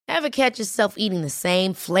Ever catch yourself eating the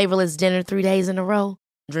same flavorless dinner 3 days in a row?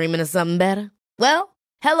 Dreaming of something better? Well,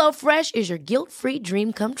 HelloFresh is your guilt-free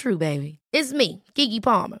dream come true, baby. It's me, Keke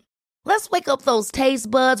Palmer. Let's wake up those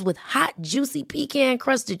taste buds with hot, juicy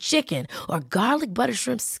pecan-crusted chicken or garlic butter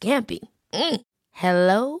shrimp scampi.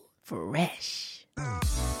 Hello Fresh.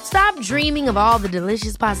 Stop dreaming of all the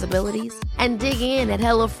delicious possibilities and dig in at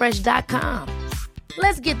HelloFresh.com.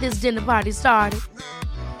 Let's get this dinner party started.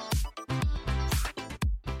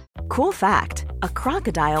 Cool fact, a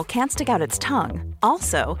crocodile can't stick out its tongue.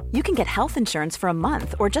 Also, you can get health insurance for a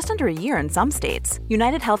month or just under a year in some states.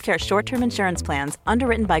 United Healthcare short-term insurance plans,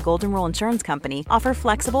 underwritten by Golden Rule Insurance Company, offer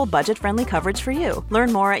flexible, budget-friendly coverage for you.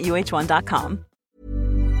 Learn more at uh1.com.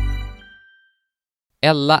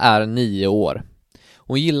 Ella är 9 år.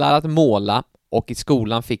 Hon gillar att måla och i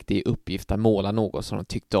skolan fick det i uppgift att måla något som hon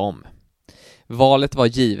tyckte om. Valet var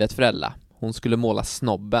givet för Ella. Hon skulle måla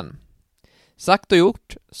snobben. Sagt och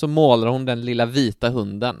gjort så målar hon den lilla vita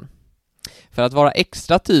hunden. För att vara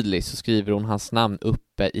extra tydlig så skriver hon hans namn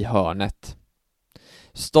uppe i hörnet.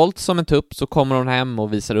 Stolt som en tupp så kommer hon hem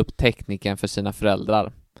och visar upp teckniken för sina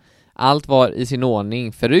föräldrar. Allt var i sin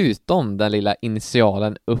ordning förutom den lilla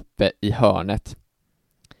initialen uppe i hörnet.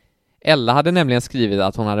 Ella hade nämligen skrivit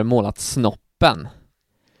att hon hade målat snoppen.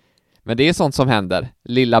 Men det är sånt som händer.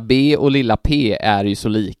 Lilla B och lilla P är ju så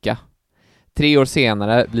lika. 3 år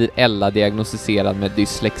senare blir Ella diagnostiserad med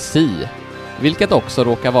dyslexi, vilket också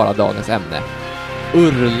råkar vara dagens ämne.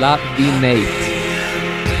 Urla Dinate.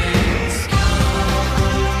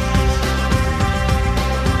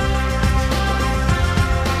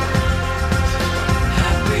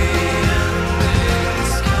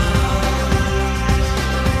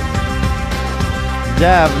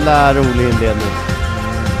 Jävla rolig inledning.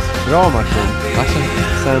 Bra Martin.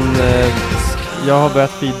 Sen jag har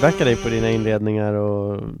börjat feedbacka dig på dina inledningar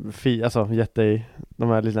och gett dig de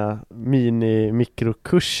här lilla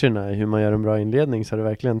mini-mikrokurserna i hur man gör en bra inledning, så har det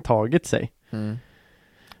verkligen tagit sig.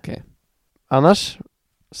 Okay. Annars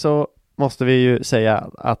så måste vi ju säga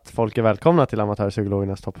att folk är välkomna till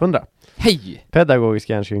Amatörpsykologernas topp 100. Hej! Pedagogisk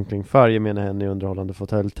hjärnskrynkling för gemene hen i underhållande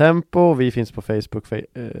fåtöljtempo. Vi finns på Facebook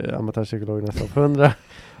Amatörpsykologernas topp 100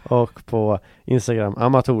 och på Instagram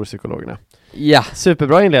Amatörpsykologerna. Ja.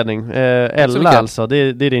 Superbra inledning. Ella alltså, det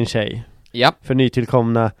är din tjej. Ja. För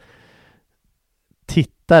nytillkomna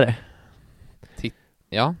tittare.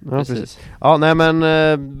 Ja, precis. Ja, nej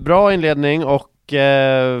men bra inledning och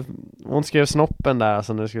hon skrev snoppen där,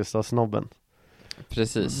 alltså när det skulle stå snobben.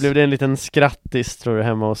 Precis. Blev det en liten skrattis tror du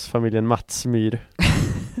hemma hos familjen Matsmyr?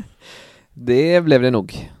 Det blev det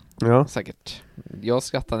nog. Ja. Säkert. Jag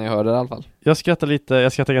skrattade när jag hörde det i alla fall. Jag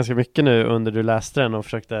skrattade ganska mycket nu under du läste den och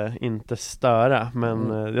försökte inte störa, men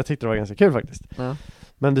jag tyckte det var ganska kul faktiskt. Ja.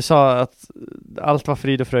 Men du sa att allt var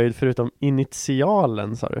frid och fröjd förutom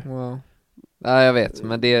initialen, sa du. Wow. Ja, jag vet,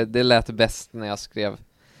 men det lät bäst när jag skrev.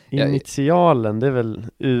 Initialen, det är väl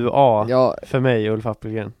UA för mig, Ulf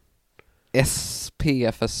Appelgren. SP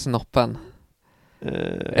för snoppen.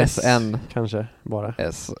 SN kanske bara.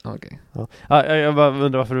 S, okej. Okay. Ja, jag bara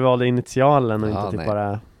undrar varför du valde initialen och inte typ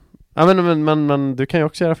bara. Ja, men du kan ju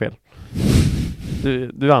också göra fel.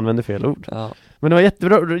 Du använder fel ord. Ja. Men det var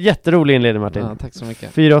jätterolig inledning, Martin. Ja, tack så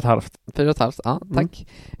mycket. 4,5. 4,5, ja, tack.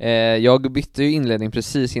 Jag bytte ju inledning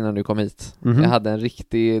precis innan du kom hit. Jag hade en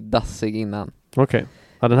riktig dassig innan. Okej.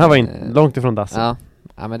 Ja, den här var långt ifrån dassig. Ja,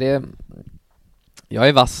 men jag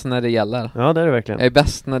är vass när det gäller. Ja, det är det verkligen. Jag är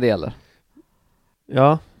bäst när det gäller.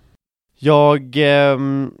 Ja. Jag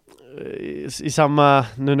i samma,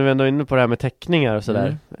 nu när vi ändå är inne på det här med teckningar och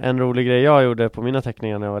sådär. En rolig grej jag gjorde på mina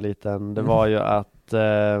teckningar när jag var liten, det var ju att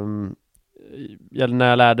när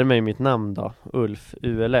jag lärde mig mitt namn då, Ulf,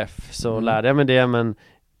 ULF, så lärde jag mig det, men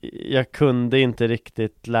jag kunde inte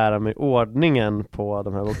riktigt lära mig ordningen på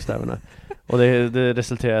de här bokstäverna. Och det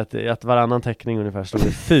resulterade i att varannan teckning ungefär stod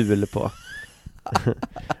det ful på.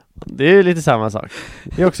 Det är ju lite samma sak.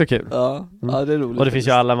 Det är också kul. Ja, det är roligt. Och det finns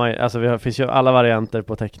ju finns ju alla varianter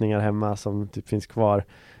på teckningar hemma som typ finns kvar.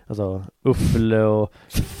 Alltså uffle och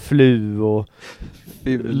flu och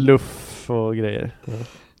luff och grejer.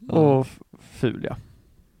 Ja. Och ful, ja.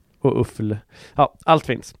 Och uffle. Ja, allt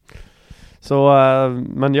finns. Så,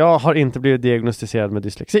 men jag har inte blivit diagnostiserad med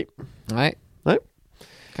dyslexi. Nej.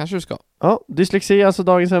 Kanske du ska. Ja, dyslexi är alltså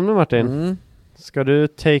dagens ämne, Martin. Ska du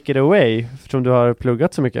take it away, eftersom du har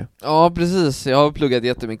pluggat så mycket? Ja, precis. Jag har pluggat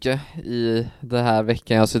jättemycket i den här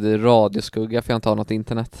veckan. Jag har suttit i radioskugga för jag inte har något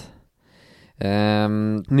internet.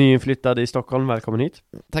 Nyinflyttad i Stockholm, välkommen hit.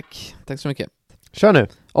 Tack så mycket. Kör nu.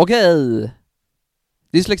 Okej.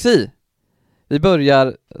 Dyslexi. Vi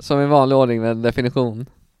börjar som i vanlig ordning med en definition.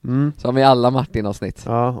 Som i alla Martin-avsnitt.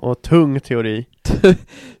 Ja, och tung teori.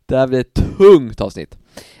 Det här blir ett tungt avsnitt.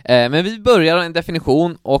 Men vi börjar en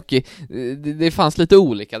definition och det fanns lite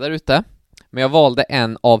olika där ute. Men jag valde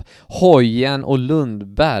en av Hojen och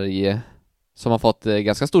Lundberg som har fått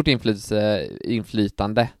ganska stort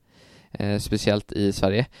inflytande. Speciellt i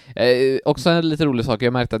Sverige. Också en lite rolig sak.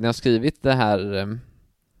 Jag märkte att när jag skrivit det här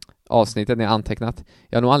avsnittet, när jag antecknat,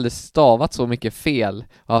 jag har nog aldrig stavat så mycket fel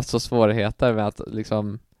och haft så svårigheter med att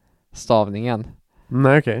liksom stavningen.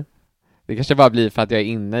 Nej, okej. Det kanske bara blir för att jag är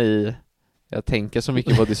inne i, jag tänker så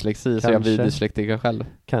mycket på dyslexi så jag blir dyslektiker själv.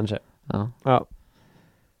 Kanske. Ja. Ja.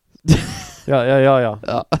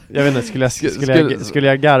 Ja. Jag vet inte, skulle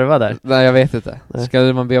jag garva där? Nej, jag vet inte.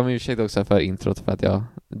 Ska man be om ursäkt också för introt för att jag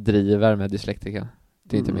driver med dyslektiker?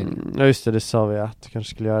 Det är inte meningen. Ja, just det sa vi att du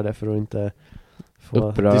kanske skulle göra det för att inte få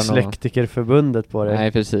upprörna Dyslektikerförbundet på det.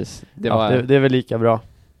 Nej, precis. Det är väl lika bra.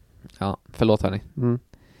 Ja, förlåt hörni.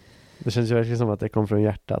 Det känns ju verkligen som att det kom från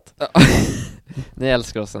hjärtat. Ni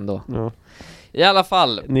älskar oss ändå. Ja. I alla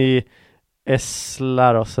fall. Ni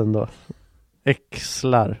ässlar oss ändå.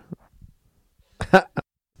 Äxlar.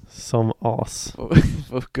 Som as.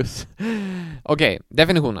 Fokus. Okej,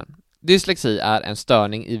 definitionen. Dyslexi är en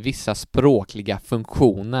störning i vissa språkliga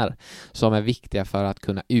funktioner som är viktiga för att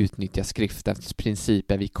kunna utnyttja skriftens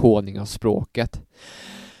principer vid kodning av språket.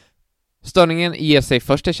 Störningen ger sig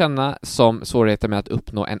först till känna som svårigheter med att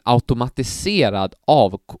uppnå en automatiserad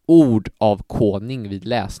ordavkodning vid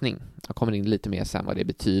läsning. Jag kommer in lite mer sen vad det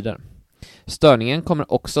betyder. Störningen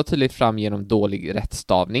kommer också tydligt fram genom dålig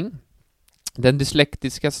rättstavning. Den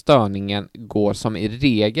dyslektiska störningen går som i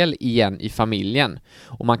regel igen i familjen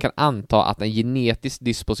och man kan anta att en genetisk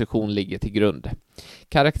disposition ligger till grund.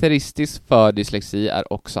 Karaktäristiskt för dyslexi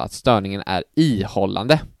är också att störningen är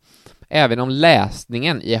ihållande. Även om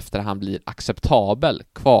läsningen i efterhand blir acceptabel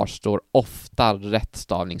kvarstår ofta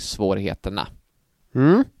rättstavningssvårigheterna.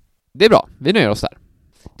 Det är bra, vi nöjer oss där.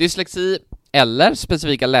 Dyslexi eller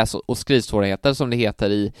specifika läs- och skrivsvårigheter som det heter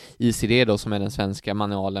i ICD då, som är den svenska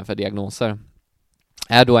manualen för diagnoser,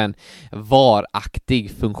 är då en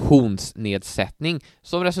varaktig funktionsnedsättning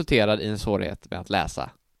som resulterar i en svårighet med att läsa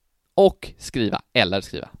och skriva eller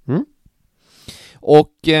skriva.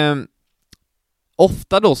 Och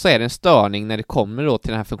ofta då så är det en störning när det kommer då till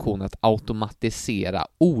den här funktionen att automatisera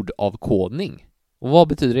ordavkodning. Och vad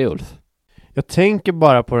betyder det, Ulf? Jag tänker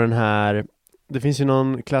bara på den här, det finns ju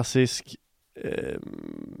någon klassisk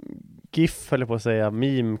GIF eller på att säga,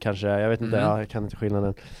 meme kanske, jag vet inte, jag kan inte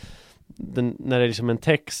skillnaden. När det är liksom en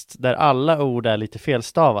text där alla ord är lite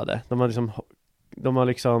felstavade. De har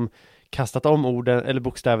liksom kastat om orden eller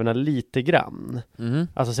bokstäverna lite grann.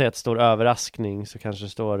 Alltså säg att det står överraskning så kanske det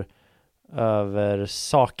står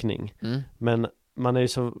översakning. Men man är ju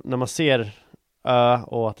så, när man ser ö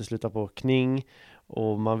och att det slutar på kning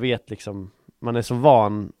och man vet liksom, man är så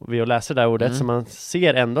van vid att läsa det där ordet så man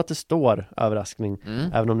ser ändå att det står överraskning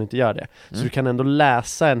även om det inte gör det. Så du kan ändå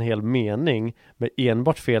läsa en hel mening med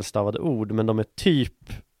enbart felstavade ord, men de är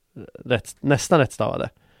typ nästan rättstavade.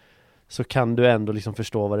 Så kan du ändå liksom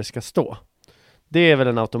förstå vad det ska stå. Det är väl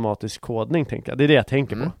en automatisk kodning, tänker jag. Det är det jag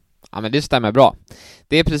tänker på. Ja, men det stämmer bra.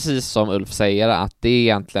 Det är precis som Ulf säger, att det är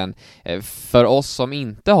egentligen, för oss som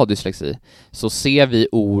inte har dyslexi, så ser vi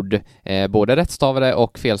ord både rättstavade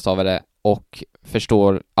och felstavade och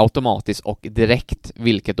förstår automatiskt och direkt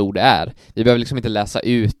vilket ord det är. Vi behöver liksom inte läsa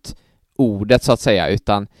ut ordet så att säga,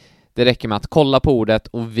 utan det räcker med att kolla på ordet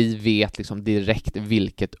och vi vet liksom direkt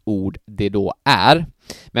vilket ord det då är.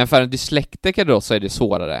 Men för en dyslektiker då så är det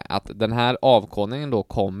svårare, att den här avkodningen då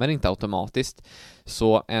kommer inte automatiskt.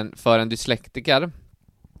 Så för en dyslektiker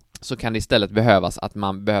så kan det istället behövas att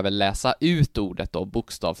man behöver läsa ut ordet då,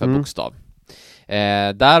 bokstav för bokstav.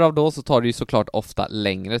 Därav då så tar det ju såklart ofta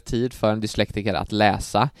längre tid för en dyslektiker att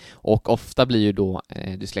läsa, och ofta blir ju då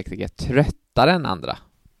dyslektiker tröttare än andra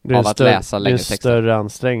av att läsa längre texter. Det är en större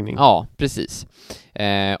ansträngning. Ja, precis.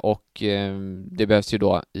 Det behövs ju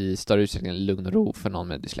då i större utsträckning lugn och ro för någon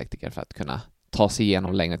med dyslektiker för att kunna ta sig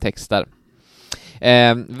igenom längre texter.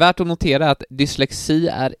 Värt att notera att dyslexi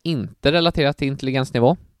är inte relaterat till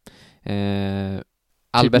intelligensnivå.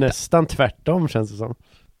 Typ nästan tvärtom känns det som.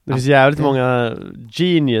 Det finns jävligt många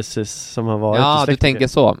geniuses som har varit dyslektiker. Du tänker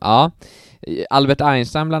så. Ja. Albert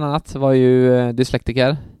Einstein bland annat var ju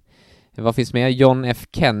dyslektiker. Vad finns med? John F.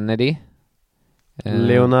 Kennedy.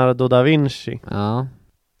 Leonardo da Vinci. Ja.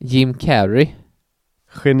 Jim Carrey.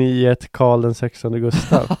 Geniet Karl den 16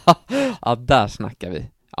 Gustav. Ja, där snackar vi.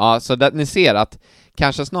 Ja, så där, ni ser att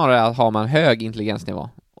kanske snarare har man hög intelligensnivå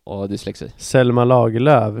och dyslexi. Selma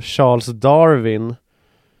Lagerlöf, Charles Darwin,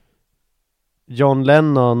 John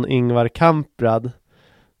Lennon, Ingvar Kamprad,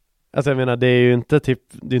 Alltså jag menar, det är ju inte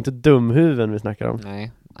det är inte dumhuvuden vi snackar om.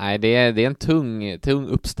 Nej, det är en tung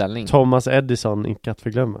uppställning. Thomas Edison, inte att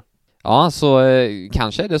förglömma. Ja, så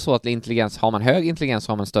kanske är det så att har man hög intelligens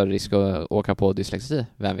har man större risk att åka på dyslexi.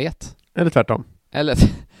 Vem vet? Eller tvärtom. Eller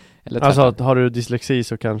tvärtom. Alltså, har du dyslexi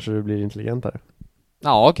så kanske du blir intelligentare.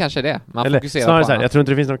 Ja, kanske det. Man eller fokuserar snarare på så här, annat. jag tror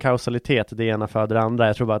inte det finns någon kausalitet. Det ena föder det andra.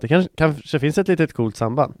 Jag tror bara att det kanske finns ett litet coolt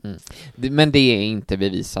samband. Men det är inte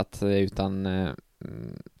bevisat, utan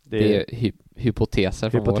det är hypoteser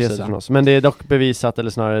från vår sida. Från oss. Men det är dock bevisat, eller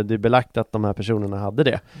snarare det är belagt att de här personerna hade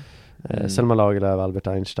det. Selma Lagerlöf, Albert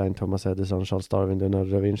Einstein, Thomas Edison, Charles Darwin,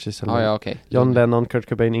 Leonardo da Vinci, Okay. John Lennon, Kurt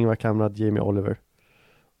Cobain, Ingvar Kamprad, Jamie Oliver.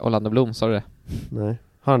 Orlando Bloom, sa du det? Nej,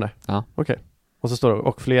 har han det? Ja. Okej. Och så står det,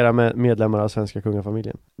 och flera medlemmar av svenska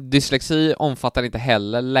kungafamiljen. Dyslexi omfattar inte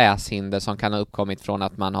heller läshinder som kan ha uppkommit från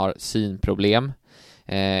att man har synproblem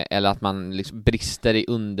eller att man liksom brister i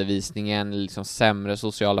undervisningen, liksom sämre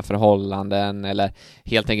sociala förhållanden eller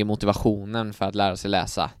helt enkelt motivationen för att lära sig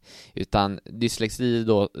läsa. Utan dyslexi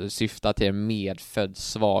då syftar till en medfödd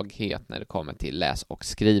svaghet när det kommer till läs- och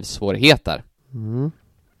skrivsvårigheter.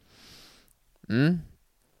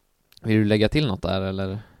 Vill du lägga till något där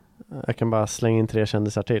eller? Jag kan bara slänga in 3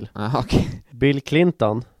 kändisar till. Okay. Bill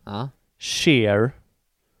Clinton, Cher,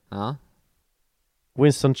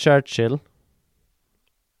 Winston Churchill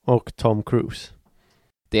och Tom Cruise.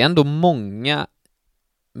 Det är ändå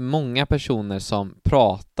många personer som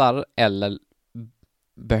pratar eller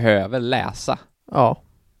behöver läsa. Ja.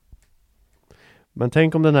 Men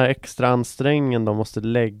tänk om den här extra ansträngningen de måste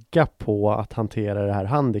lägga på att hantera det här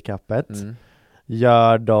handikappet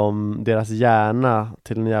gör deras hjärna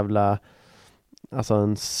till en jävla, alltså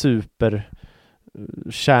en super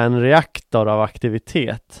kärnreaktor av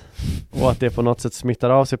aktivitet, och att det på något sätt smittar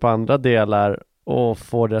av sig på andra delar och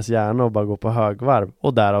får deras hjärna att bara gå på högvarv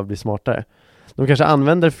och därav bli smartare. De kanske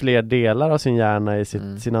använder fler delar av sin hjärna i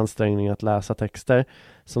sin ansträngning att läsa texter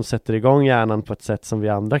som sätter igång hjärnan på ett sätt som vi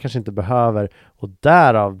andra kanske inte behöver, och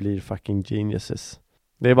därav blir fucking geniuses.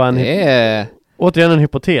 Det är bara återigen en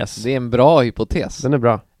hypotes. Det är en bra hypotes. Den är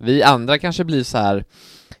bra. Vi andra kanske blir så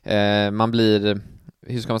här, man blir,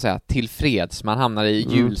 hur ska man säga, tillfreds. Man hamnar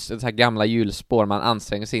i så här gamla hjulspår, man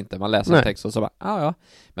anstränger sig inte, man läser en text och så bara, ja.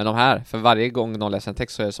 Men de här, för varje gång de läser en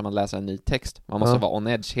text så är det som att läsa en ny text. Man måste vara on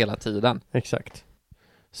edge hela tiden. Exakt.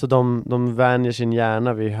 Så de vänjer sin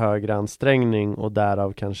hjärna vid högre ansträngning och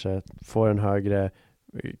därav kanske får en högre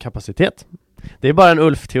kapacitet. Det är bara en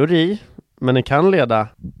Ulf-teori, men den kan leda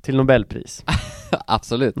till Nobelpris.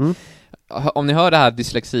 Absolut. Om ni hör det här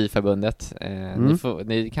dyslexiförbundet,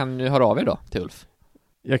 ni kan ju höra av er då till Ulf.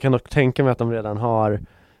 Jag kan nog tänka mig att de redan har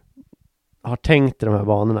tänkt i de här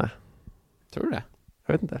banorna. Tror du det?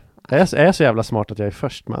 Jag vet inte. Jag är så jävla smart att jag är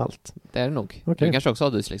först med allt. Det är det nog. Okay. Du kanske också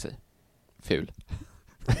har dyslexi. Ful.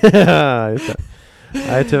 Just det.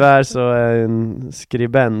 Nej, tyvärr så är jag en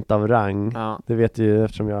skribent av rang. Det vet du ju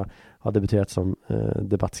eftersom jag har debuterat som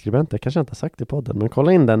debattskribent. Det kanske jag inte har sagt i podden, men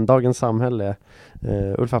kolla in den, Dagens Samhälle,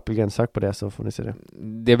 Ulf Appelgren, sök på det så får ni se det.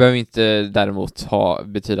 Det behöver inte däremot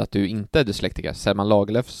betyda att du inte är dyslektiker. Selma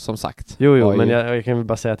Lagerlöf som sagt. Jo, men jag kan väl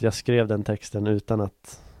bara säga att jag skrev den texten utan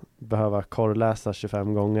att behöva korrläsa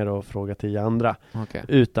 25 gånger och fråga 10 andra. Okay.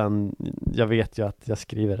 Utan jag vet ju att jag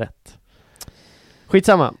skriver rätt.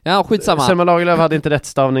 Skitsamma. Ja, skitsamma. Selma Lagerlöf hade inte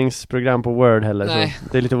rättstavningsprogram på Word heller. Nej. Så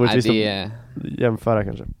det är lite orättvist att jämföra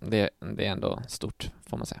kanske. Det är ändå stort,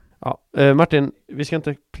 får man säga. Ja, Martin, vi ska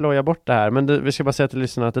inte ploja bort det här, men vi ska bara säga till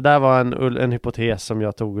lyssnarna att det där var en hypotes som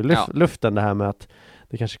jag tog ur luften, det här med att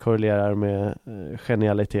det kanske korrelerar med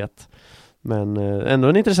genialitet. Men ändå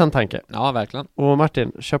en intressant tanke. Ja, verkligen. Och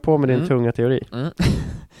Martin, kör på med din tunga teori.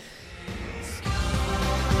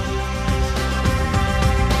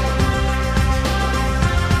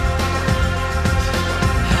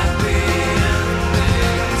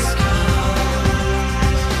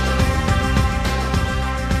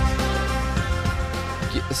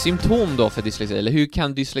 Symptom då för dyslexi, eller hur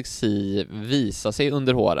kan dyslexi visa sig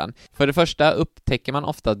under åren? För det första upptäcker man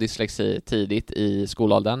ofta dyslexi tidigt i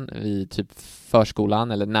skolåldern, i typ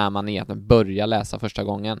förskolan eller när man egentligen börjar läsa första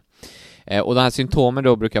gången. Och de här symptomen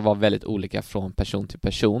då brukar vara väldigt olika från person till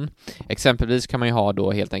person. Exempelvis kan man ju ha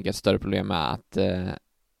då helt enkelt större problem med att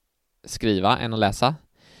skriva än att läsa.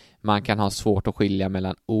 Man kan ha svårt att skilja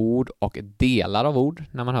mellan ord och delar av ord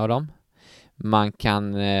när man hör dem. Man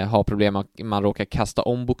kan ha problem att man råkar kasta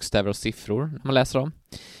om bokstäver och siffror när man läser dem.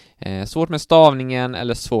 Svårt med stavningen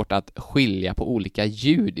eller svårt att skilja på olika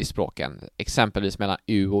ljud i språken. Exempelvis mellan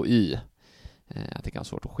U och Y. Att det kan vara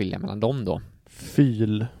svårt att skilja mellan dem då.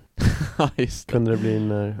 Fyl. Ja, just det. Kunde det bli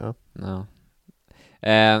när... Ja.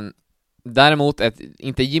 Däremot ett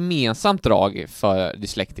inte gemensamt drag för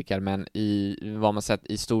dyslektiker, men i vad man sett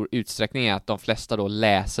i stor utsträckning är att de flesta då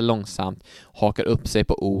läser långsamt, hakar upp sig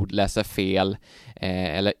på ord, läser fel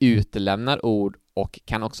eller utelämnar ord och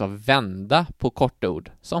kan också vända på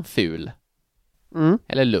kortord som ful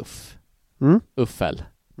eller luff, uffel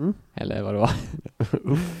eller vad det var.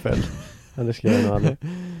 Uffel. Ja, det ska jag nog aldrig.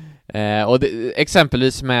 Och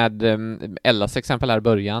exempelvis med Ellas exempel här i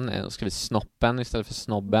början, ska vi snoppen istället för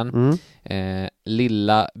snobben.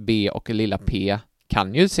 Lilla B och lilla P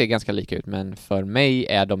kan ju se ganska lika ut, men för mig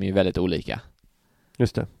är de ju väldigt olika.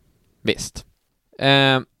 Just det. Visst.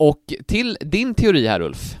 Och till din teori här,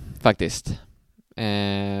 Ulf, faktiskt.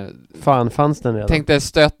 Fan, fanns den redan? Tänkte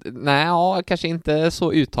kanske inte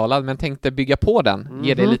så uttalad, men tänkte bygga på den,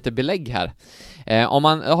 ge dig lite belägg här. Om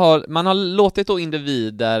man har låtit då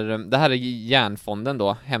individer, det här är Hjärnfonden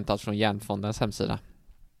då, hämtat från Hjärnfondens hemsida.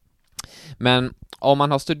 Men om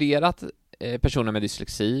man har studerat personer med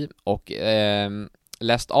dyslexi och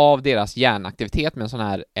läst av deras hjärnaktivitet med en sån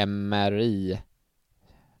här MRI-grej,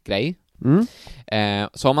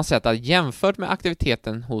 så har man sett att jämfört med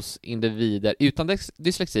aktiviteten hos individer utan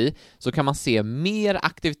dyslexi så kan man se mer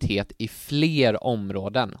aktivitet i fler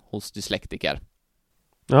områden hos dyslektiker.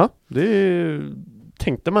 Ja, det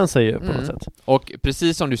tänkte man säga på något sätt. Och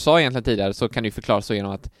precis som du sa egentligen tidigare så kan du förklara så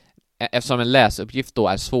genom att eftersom en läsuppgift då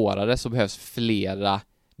är svårare så behövs flera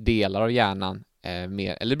delar av hjärnan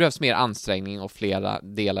det behövs mer ansträngning och flera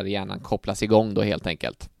delar i hjärnan kopplas igång då helt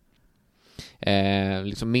enkelt.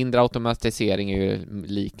 Liksom mindre automatisering är ju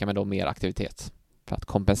lika med då mer aktivitet för att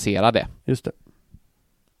kompensera det. Just det.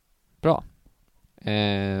 Bra.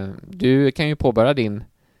 Du kan ju påbörja din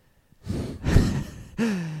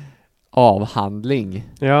avhandling.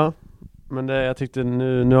 Ja, men jag tyckte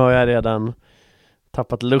nu har jag redan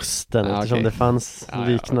tappat lusten eftersom det fanns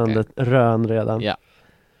liknande rön redan. Ja.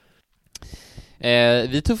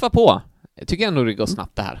 Vi tuffar på. Jag tycker ändå det går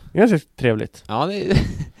snabbt det här. Ganska trevligt. Ja,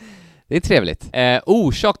 det är trevligt.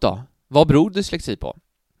 Orsak då? Vad beror dyslexi på?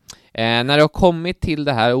 När det har kommit till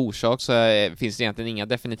det här orsak så finns det egentligen inga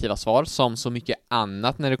definitiva svar, som så mycket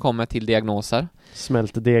annat när det kommer till diagnoser.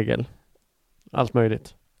 Smältdegel. Allt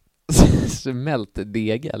möjligt.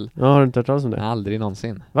 Smältdegel? Ja, har du inte hört talas om det? Aldrig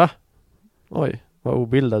någonsin. Va? Oj, vad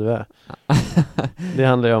obildad du är. Det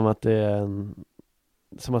handlar ju om att det är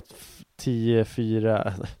som att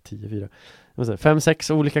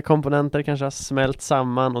 5-6 olika komponenter kanske har smält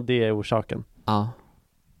samman och det är orsaken. Ja.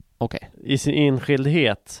 Okej. I sin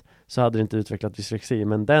enskildhet så hade det inte utvecklat dyslexi,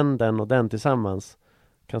 men den och den tillsammans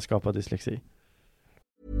kan skapa dyslexi.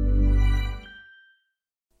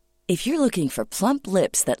 If you're looking for plump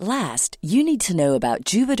lips that last, you need to know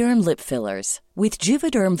about Juvederm lip fillers. With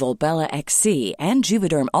Juvederm Volbella XC and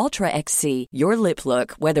Juvederm Ultra XC, your lip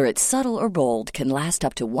look, whether it's subtle or bold, can last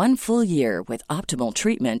up to 1 full year with optimal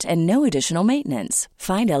treatment and no additional maintenance.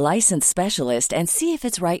 Find a licensed specialist and see if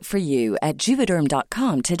it's right for you at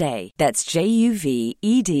Juvederm.com today. That's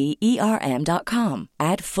JUVEDERM.com.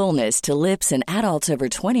 Add fullness to lips in adults over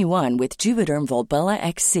 21 with Juvederm Volbella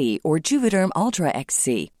XC or Juvederm Ultra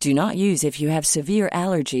XC. Do not use if you have severe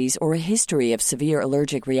allergies or a history of severe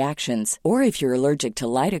allergic reactions, or if you're allergic to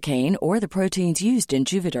lidocaine or the proteins used in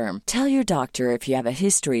Juvederm. Tell your doctor if you have a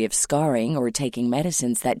history of scarring or taking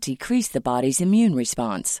medicines that decrease the body's immune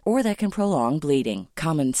response or that can prolong bleeding.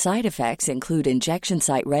 Common side effects include injection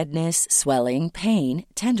site redness, swelling, pain,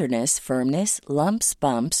 tenderness, firmness, lumps,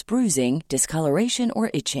 bumps, bruising, discoloration,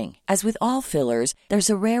 or itching. As with all fillers,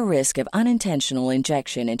 there's a rare risk of unintentional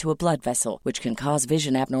injection into a blood vessel, which can cause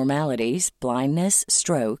vision abnormalities, blindness,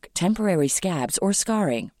 stroke, temporary scabs, or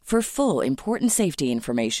scarring. For full, important safety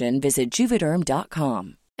information, visit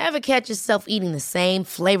Juvederm.com. Ever catch yourself eating the same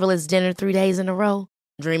flavorless dinner 3 days in a row?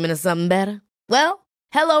 Dreaming of something better? Well,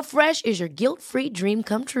 HelloFresh is your guilt-free dream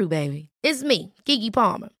come true, baby. It's me, Keke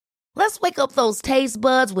Palmer. Let's wake up those taste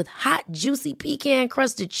buds with hot, juicy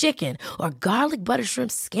pecan-crusted chicken or garlic butter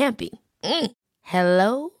shrimp scampi.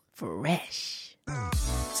 Hello Fresh.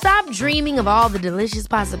 Stop dreaming of all the delicious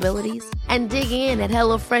possibilities and dig in at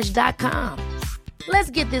HelloFresh.com.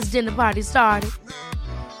 Let's get this dinner party started.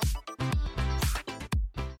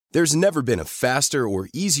 There's never been a faster or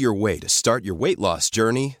easier way to start your weight loss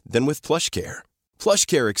journey than with PlushCare.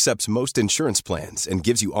 PlushCare accepts most insurance plans and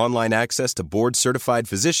gives you online access to board-certified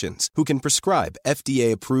physicians who can prescribe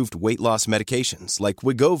FDA-approved weight loss medications like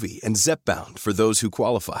Wegovy and Zepbound for those who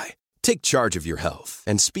qualify. Take charge of your health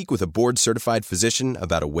and speak with a board-certified physician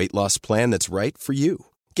about a weight loss plan that's right for you.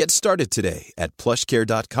 Get started today at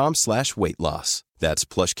plushcare.com/weightloss. That's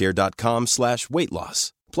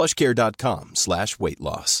plushcare.com/weightloss.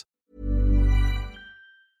 plushcare.com/weightloss.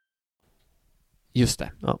 Just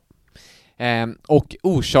det. Ja. Och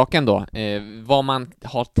orsaken då, vad man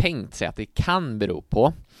har tänkt sig att det kan bero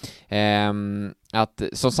på, att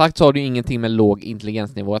som sagt så har det ju ingenting med låg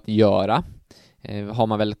intelligensnivå att göra, har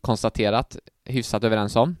man väl konstaterat, hyfsat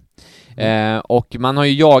överens om. Och man har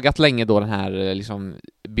ju jagat länge då den här liksom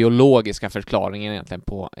biologiska förklaringen egentligen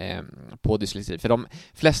på dyslexi, för de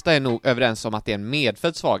flesta är nog överens om att det är en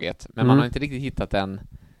medfödd svaghet, men man har inte riktigt hittat en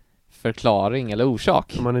förklaring eller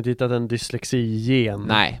orsak. Man har inte hittat en dyslexi-gen.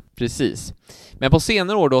 Nej, precis. Men på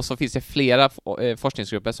senare år då så finns det flera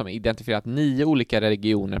forskningsgrupper som har identifierat 9 olika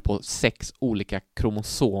regioner på 6 olika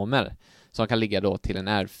kromosomer som kan ligga då till en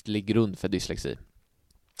ärftlig grund för dyslexi.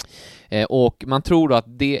 Och man tror då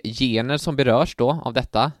att de gener som berörs då av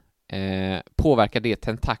detta påverkar de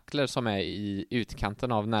tentakler som är i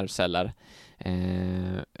utkanten av nervceller,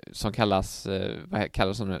 som kallas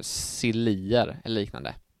som cilier eller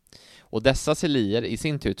liknande. Och dessa cilier i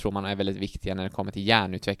sin tur tror man är väldigt viktiga när det kommer till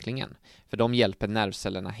hjärnutvecklingen, för de hjälper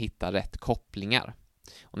nervcellerna hitta rätt kopplingar.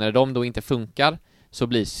 Och när de då inte funkar så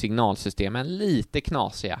blir signalsystemen lite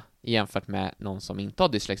knasiga jämfört med någon som inte har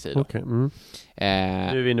dyslexi då. Okay. Nu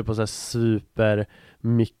är vi inne på så här super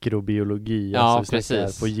mikrobiologi, ja, alltså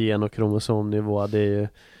precis. På gen- och kromosomnivå. Det är ju,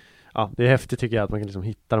 det är häftigt tycker jag att man kan liksom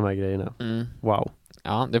hitta de här grejerna. Wow.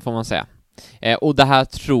 Ja, det får man säga. Och det här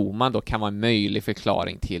tror man då kan vara en möjlig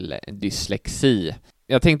förklaring till dyslexi.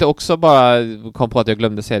 Jag tänkte också bara kom på att jag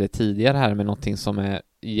glömde säga det tidigare här med någonting som är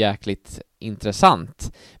jäkligt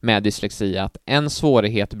intressant med dyslexi, att en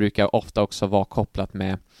svårighet brukar ofta också vara kopplat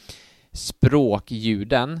med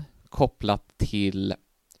språkljuden kopplat till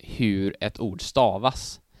hur ett ord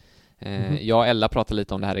stavas. Jag och Ella pratade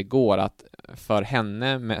lite om det här igår, att för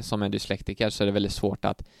henne som är dyslektiker så är det väldigt svårt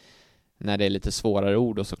att, när det är lite svårare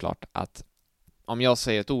ord och såklart, att om jag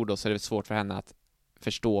säger ett ord då så är det svårt för henne att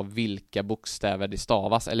förstå vilka bokstäver det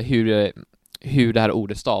stavas, eller hur det här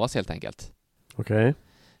ordet stavas helt enkelt. Okej.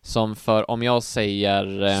 Som för om jag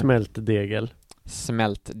säger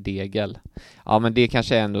smältdegel. Ja, men det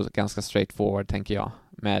kanske är ändå ganska straightforward tänker jag,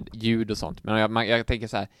 med ljud och sånt. Men jag tänker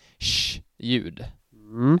så här, ljud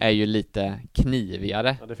är ju lite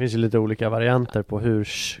knivigare. Ja, det finns ju lite olika varianter på hur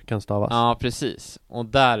kan stavas. Ja, precis. Och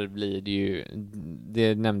där blir det ju,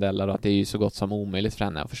 det nämnde Ella då, att det är ju så gott som omöjligt för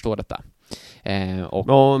henne att förstå detta.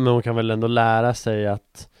 Men hon kan väl ändå lära sig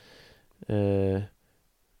att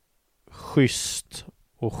schysst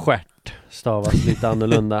och skärt stavas lite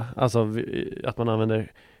annorlunda. Alltså att man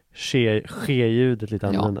använder ske-ljudet lite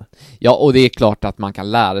annorlunda. Ja, och det är klart att man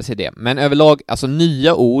kan lära sig det. Men överlag, alltså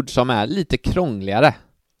nya ord som är lite krångligare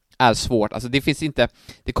är svårt. Alltså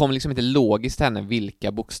det kommer liksom inte logiskt till henne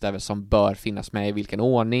vilka bokstäver som bör finnas med i vilken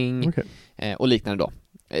ordning och liknande då.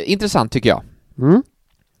 Intressant tycker jag.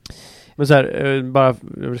 Men så här, bara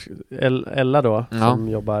Ella då, som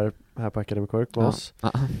jobbar här på Academic Work med oss.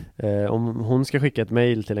 Om hon ska skicka ett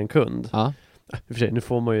mejl till en kund. I och för sig,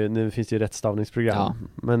 nu finns det ju rättstavningsprogram.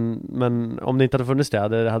 Men om det inte hade funnits det,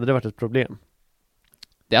 hade det varit ett problem?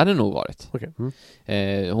 Det hade nog varit. Okay.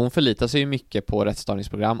 Hon förlitar sig ju mycket på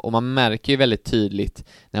rättstavningsprogram, och man märker ju väldigt tydligt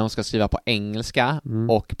när hon ska skriva på engelska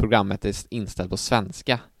och programmet är inställt på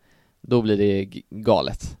svenska. Då blir det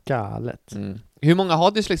galet. Hur många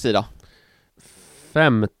har dyslexi då?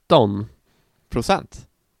 15%.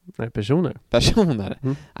 Nej, personer.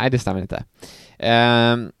 Nej, det stämmer inte.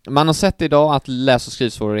 Man har sett idag att läs- och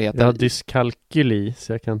skrivsvårigheter... Jag har dyskalkyli,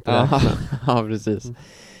 så jag kan inte räkna. Ja, precis.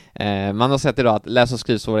 Man har sett idag att läs- och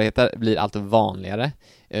skrivsvårigheter blir allt vanligare.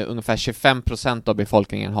 Ungefär 25% av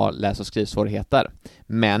befolkningen har läs- och skrivsvårigheter.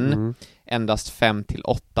 Men endast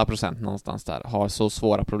 5-8% någonstans där har så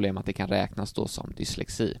svåra problem att det kan räknas då som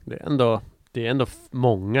dyslexi. Det är ändå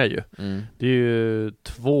många ju. Det är ju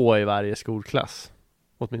 2 i varje skolklass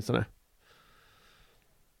åtminstone.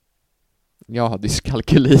 Jag har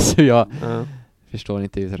dyskalkyli, så jag förstår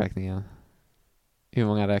inte uträkningen. Hur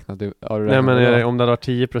många räknat du? Nej, men om det har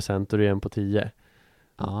 10% och det är en på 10.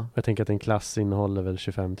 Ja. Jag tänker att en klass innehåller väl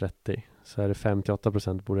 25-30. Så är det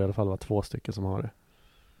 5-8% borde i alla fall vara 2 stycken som har det.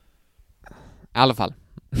 I alla fall.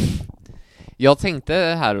 Jag tänkte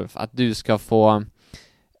här att du ska få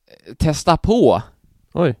testa på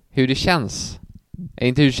hur det känns.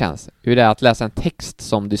 Inte hur det känns. Hur det är att läsa en text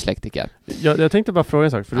som dyslektiker. Jag tänkte bara fråga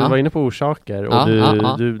en sak. För du var inne på orsaker.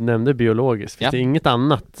 Och du nämnde biologiskt. Finns det inget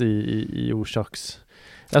annat i orsaks...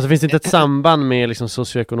 Alltså finns det inte ett samband med liksom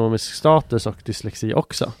socioekonomisk status och dyslexi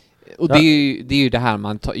också? Och det är ju det här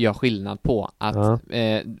man gör skillnad på. Att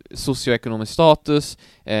socioekonomisk status,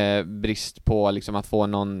 brist på liksom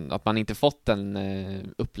att man inte fått den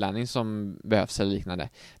upplärning som behövs eller liknande.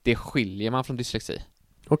 Det skiljer man från dyslexi.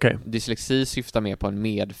 Okej. Dyslexi syftar mer på en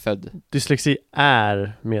medfödd. Dyslexi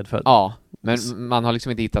är medfödd? Ja, Men man har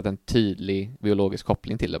liksom inte hittat en tydlig biologisk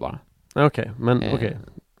koppling till det bara. Okej, men okej.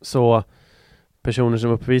 Så personer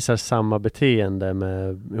som uppvisar samma beteende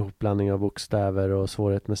med ihopblandning av bokstäver och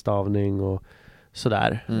svårighet med stavning och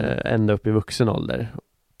sådär, ända upp i vuxen ålder,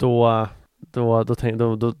 då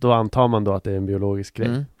antar man då att det är en biologisk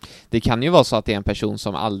grej. Det kan ju vara så att det är en person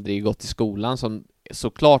som aldrig gått i skolan som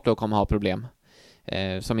såklart då kommer ha problem.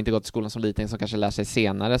 Som inte gått i skolan som liten, som kanske lär sig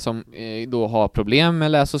senare, som då har problem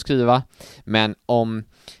med läsa och skriva. Men om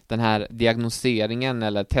den här diagnoseringen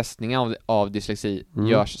eller testningen av dyslexi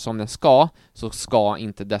görs som den ska, så ska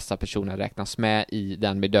inte dessa personer räknas med i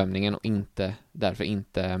den bedömningen och därför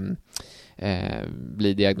inte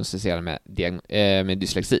bli diagnostiserade med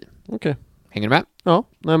dyslexi. Okej. Hänger du med? Ja,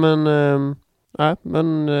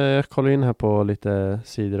 men jag kollar in här på lite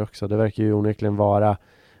sidor också. Det verkar ju onekligen vara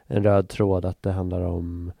en röd tråd att det handlar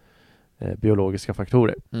om biologiska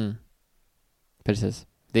faktorer. Precis.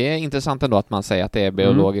 Det är intressant ändå att man säger att det är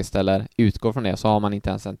biologiskt eller utgår från det, så har man inte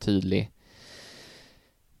ens en tydlig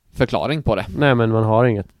förklaring på det. Nej, men man har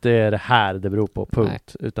inget. Det är det här det beror på,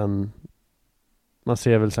 punkt. Nej. Utan man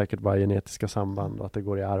ser väl säkert bara genetiska samband och att det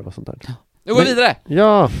går i arv och sånt där. Nu går vi vidare!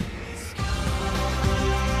 Ja!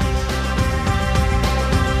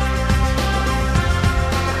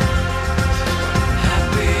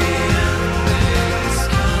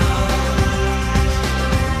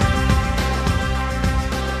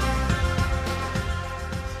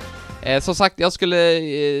 Som sagt, jag skulle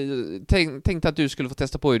tänkte att du skulle få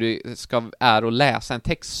testa på hur det är att läsa en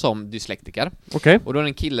text som dyslektiker. Okay. Och då är det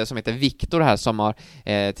en kille som heter Viktor här som har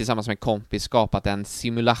tillsammans med en kompis skapat en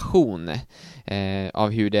simulation av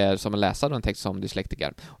hur det är som att läsa en text som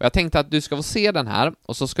dyslektiker. Och jag tänkte att du ska få se den här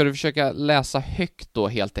och så ska du försöka läsa högt då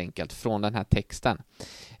helt enkelt från den här texten.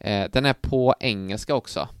 Den är på engelska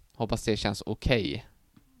också. Hoppas det känns okej.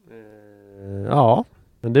 Ja.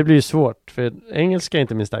 Men det blir ju svårt, för engelska är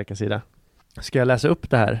inte min starka sida. Ska jag läsa upp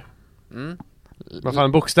det här? Vad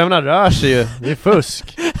fan, bokstäverna rör sig ju. Det är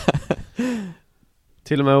fusk.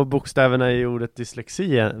 Till och med bokstäverna i ordet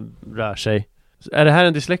dyslexi rör sig. Är det här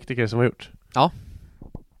en dyslektiker som har gjort? Ja.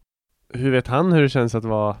 Hur vet han hur det känns att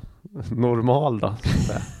vara normal då?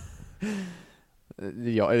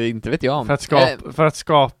 Ja, inte vet jag. För att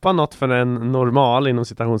skapa något för en normal, inom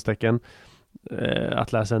citationstecken,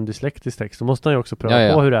 att läsa en dyslektisk text, så måste han ju också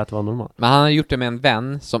pröva på hur det är att vara normal. Men han har gjort det med en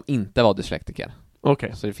vän som inte var dyslektiker.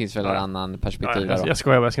 Okej. Så det finns väl en annan perspektiv där då. Jag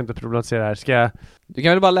skojar, jag ska inte problematisera det här. Du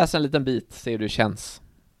kan väl bara läsa en liten bit, se hur det känns.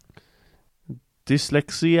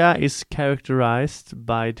 Dyslexia is characterized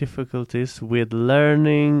by difficulties with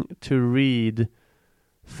learning to read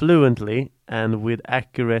fluently and with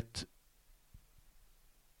accurate...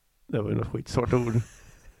 Det var ju något skitsvårt ord.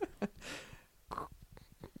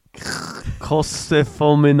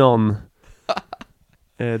 Kosefominon.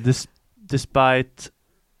 Despite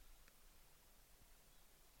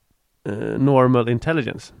normal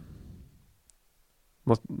intelligence.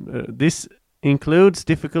 This includes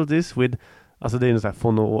difficulties with, alltså det är något så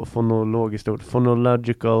här fonologiskt ord,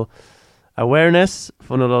 phonological awareness,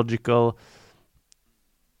 phonological,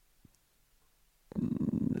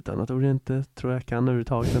 ett annat ord jag inte tror jag kan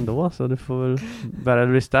överhuvudtaget ändå, så du får väl bära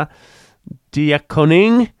det lista.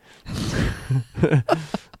 Diaconing.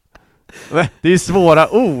 Det är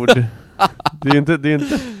svåra ord. Det är inte.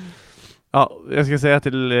 Ja, jag ska säga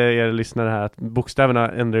till er lyssnare här att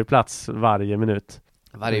bokstäverna ändrar ju plats varje minut.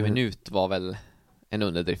 Varje minut var väl en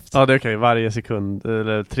underdrift. Ja, det är okej. Varje sekund,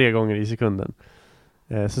 eller 3 gånger i sekunden.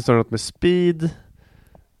 Så står det något med speed.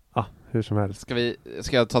 Ja, hur som helst.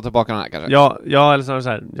 Ska jag ta tillbaka den här kanske? Ja, eller så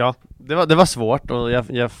här. Ja, det var svårt och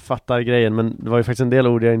jag fattar grejen, men det var ju faktiskt en del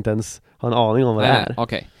ord jag inte ens har en aning om vad det är.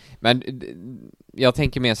 Okej. Men jag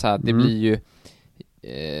tänker mer så här att det blir ju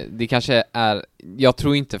det kanske är, jag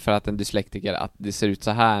tror inte för att en dyslektiker att det ser ut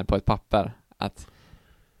så här på ett papper att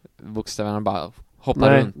bokstäverna bara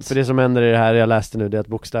hoppar runt. För det som händer i det här jag läste nu, det är att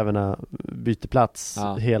bokstäverna byter plats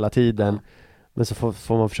hela tiden. Men så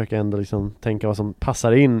får man försöka ändå liksom tänka vad som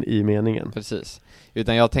passar in i meningen. Precis.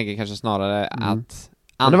 Utan jag tänker kanske snarare att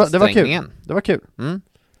ansträngningen. Det var kul.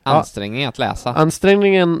 Ansträngningen att läsa.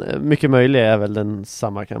 Ansträngningen, mycket möjlig, är väl den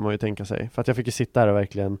samma, kan man ju tänka sig. För att jag fick ju sitta här och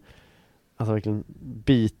verkligen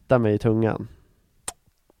bita mig i tungan.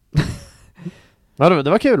 Ja, det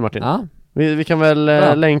var kul, Martin. Ja. Vi kan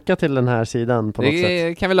väl länka till den här sidan på något sätt.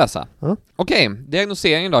 Det kan vi lösa. Okej,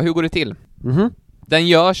 diagnoseringen då, hur går det till? Mhm. Den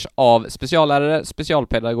görs av speciallärare,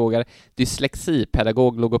 specialpedagoger,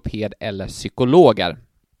 dyslexipedagog, logoped eller psykologer.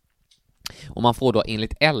 Och man får då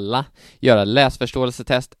enligt Ella göra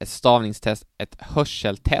läsförståelsetest, ett stavningstest, ett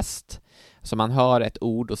hörseltest. Så man hör ett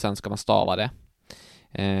ord och sen ska man stava det.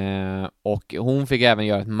 Och hon fick även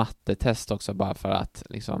göra ett mattetest också bara för att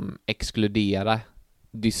liksom exkludera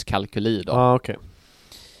dyskalkyli då. Okej.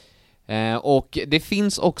 Och det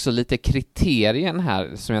finns också lite kriterier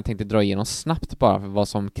här som jag tänkte dra igenom snabbt bara för vad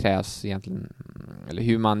som krävs egentligen, eller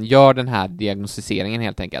hur man gör den här diagnostiseringen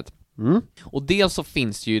helt enkelt. Och dels så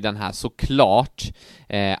finns det ju den här såklart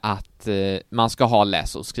att man ska ha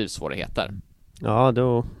läs- och skrivsvårigheter. Ja,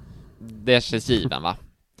 då... Det känns given, va?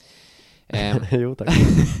 Jo, tack.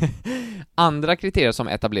 Andra kriterier som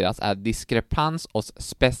etableras är diskrepans och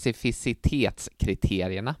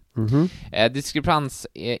specificitetskriterierna. Diskrepans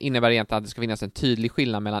innebär egentligen att det ska finnas en tydlig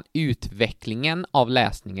skillnad mellan utvecklingen av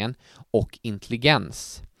läsningen och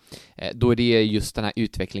intelligens. Då är det just den här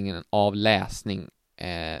utvecklingen av läsning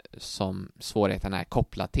som svårigheten är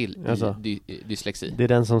kopplad till alltså, i dyslexi. Det är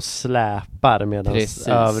den som släpar medan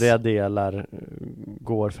övriga delar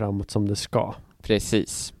går framåt som det ska.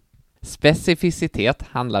 Precis. Specificitet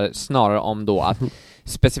handlar snarare om då att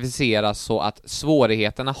specificera så att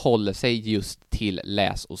svårigheterna håller sig just till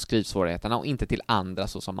läs- och skrivsvårigheterna och inte till andra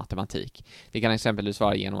såsom matematik. Det kan exempelvis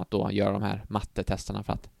vara genom att då göra de här mattetesterna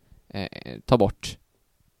för att ta bort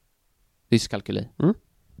dyskalkyli.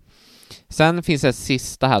 Sen finns det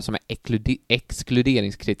sista här som är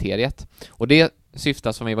exkluderingskriteriet. Och det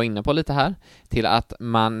syftar, som vi var inne på lite här, till att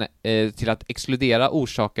man till att exkludera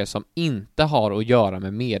orsaker som inte har att göra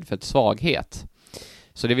med medfödd svaghet.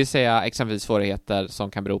 Så det vill säga exempelvis svårigheter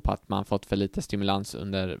som kan bero på att man fått för lite stimulans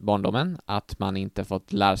under barndomen, att man inte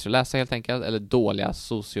fått lära sig att läsa helt enkelt, eller dåliga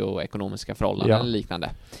socioekonomiska förhållanden eller liknande.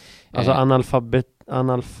 Alltså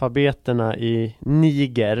analfabeterna i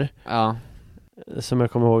Niger, som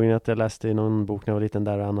jag kommer ihåg att jag läste i någon bok när jag var liten,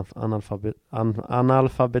 där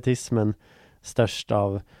analfabetismen störst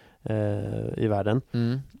av i världen.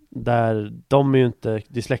 Där de är ju inte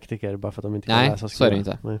dyslektiker bara för att de inte kan läsa och skriva. Nej,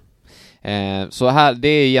 så är det inte. Så här, det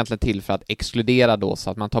är egentligen till för att exkludera då, så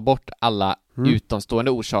att man tar bort alla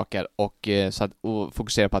utomstående orsaker och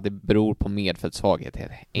fokuserar på att det beror på medfödd svaghet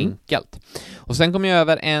helt enkelt. Och sen kom jag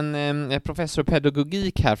över en professor i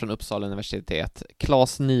pedagogik här från Uppsala universitet,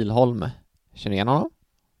 Claes Nilholm. Känner du igen honom?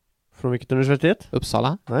 Från vilket universitet?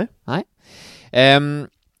 Uppsala? Nej.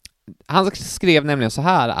 Han skrev nämligen så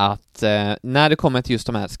här att när det kommer till just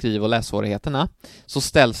de här skriv- och lässvårigheterna så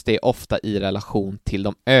ställs det ofta i relation till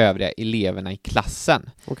de övriga eleverna i klassen.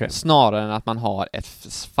 Snarare än att man har ett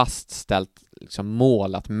fastställt liksom,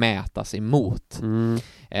 mål att mätas emot.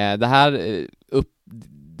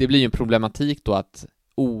 Det blir ju en problematik då att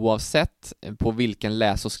oavsett på vilken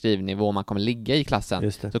läs- och skrivnivå man kommer ligga i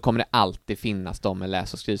klassen så kommer det alltid finnas de med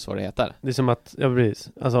läs- och skrivsvårigheter. Det är som att, ja precis,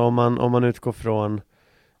 alltså om man utgår från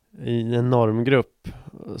i en normgrupp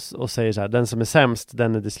och säger så här, den som är sämst,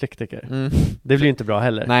 den är dyslektiker. Det blir inte bra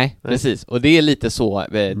heller. Nej, precis. Och det är lite så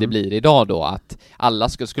det blir idag då, att alla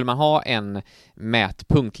skulle man ha en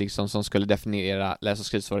mätpunkt liksom som skulle definiera läs- och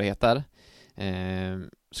skrivsvårigheter.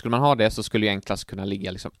 Skulle man ha det så skulle ju en klass kunna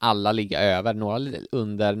ligga liksom, alla ligga över, några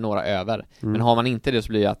under, några över. Men har man inte det så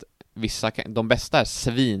blir det att de bästa är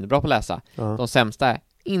svinbra på att läsa. De sämsta är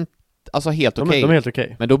inte, alltså helt okej. De är helt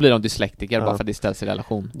okej. Men då blir de dyslektiker bara för att det ställs i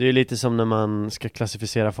relation. Det är lite som när man ska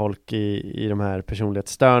klassificera folk i de här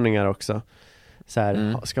personlighetsstörningar också. Så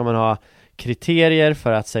här, ska man ha kriterier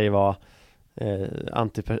för att säga vad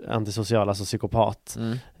antisocial, alltså psykopat.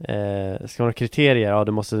 Ska man ha kriterier, ja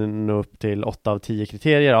du måste nå upp till 8 av 10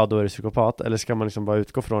 kriterier, ja då är du psykopat. Eller ska man liksom bara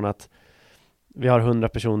utgå från att vi har 100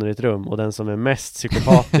 personer i ett rum och den som är mest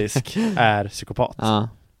psykopatisk är psykopat.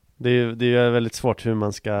 Det är väldigt svårt hur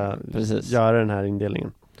man ska göra den här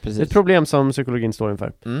indelningen. Det är ett problem som psykologin står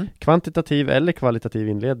inför. Kvantitativ eller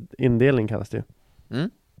kvalitativ indelning kallas det.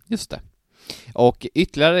 Just det. Och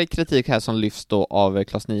ytterligare kritik här som lyfts då av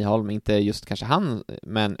Claes Nilholm, inte just kanske han,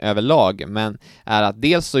 men överlag, men är att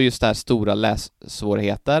dels så just det här stora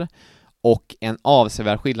lässvårigheter och en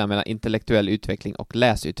avsevärd skillnad mellan intellektuell utveckling och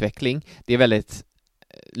läsutveckling. Det är väldigt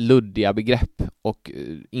luddiga begrepp och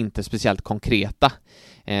inte speciellt konkreta.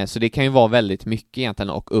 Så det kan ju vara väldigt mycket egentligen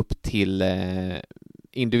och upp till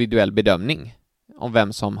individuell bedömning om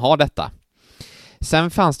vem som har detta.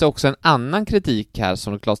 Sen fanns det också en annan kritik här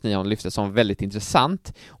som Claes Nilholm lyfte som var väldigt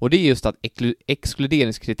intressant, och det är just att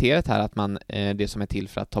exkluderingskriteriet här, att man det som är till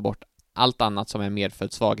för att ta bort allt annat som är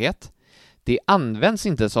medfödd svaghet, det används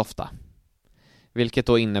inte så ofta. Vilket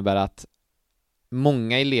då innebär att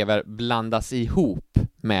många elever blandas ihop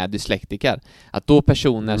med dyslektiker. Att då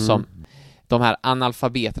personer som de här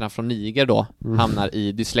analfabeterna från Niger då hamnar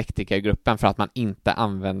i dyslektikergruppen för att man inte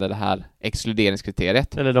använder det här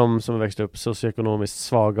exkluderingskriteriet. Eller de som växte upp socioekonomiskt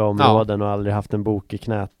svaga områden och aldrig haft en bok i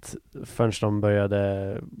knät förrän de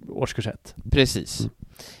började årskurs 1. Precis.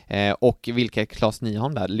 Och vilket Claes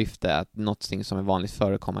Nyholm där lyfte att något som är vanligt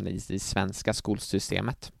förekommande i svenska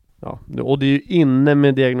skolsystemet. Ja, och det är ju inne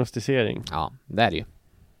med diagnostisering. Ja, det är det ju.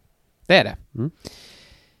 Det är det.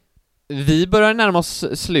 Vi börjar närma oss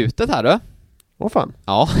slutet här då. Åh fan.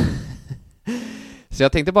 Ja. Så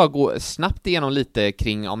jag tänkte bara gå snabbt igenom lite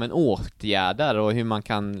kring åtgärder och hur man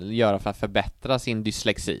kan göra för att förbättra sin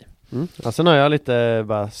dyslexi. Ja, sen har jag lite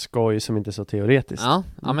bara skoj som inte är så teoretiskt.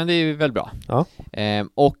 Ja, men det är ju väl bra. Ja.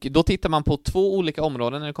 Och då tittar man på 2 olika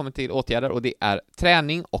områden när det kommer till åtgärder, och det är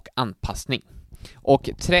träning och anpassning. Och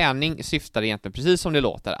träning syftar egentligen precis som det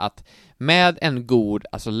låter, att med en god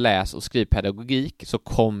läs- och skrivpedagogik så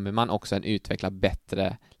kommer man också att utveckla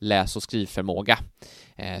bättre läs- och skrivförmåga.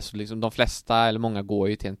 Så liksom de flesta eller många går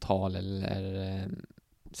ju till en tal-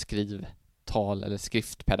 eller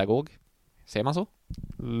skriftpedagog. Säger man så?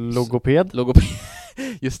 Logoped.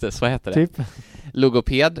 Just det, så heter det. Typ.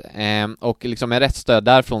 Logoped. Och liksom med rätt stöd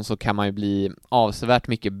därifrån så kan man ju bli avsevärt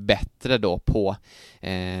mycket bättre då på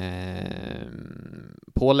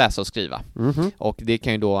läsa och skriva. Och det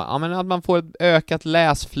kan ju då, att man får ett ökat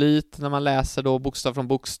läsflyt när man läser då bokstav från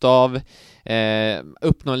bokstav,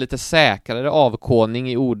 uppnå en lite säkrare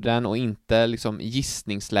avkodning i orden och inte liksom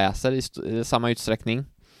gissningsläser i samma utsträckning.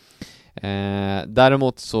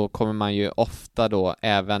 Däremot så kommer man ju ofta då,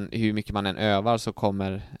 även hur mycket man än övar, så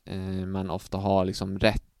kommer man ofta ha liksom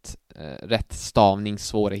rätt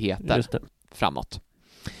stavningssvårigheter framåt.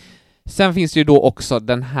 Sen finns det ju då också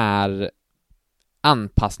den här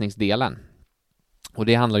anpassningsdelen, och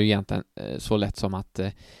det handlar ju egentligen så lätt som att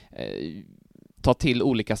ta till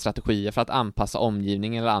olika strategier för att anpassa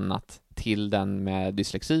omgivningen eller annat till den med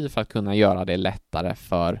dyslexi för att kunna göra det lättare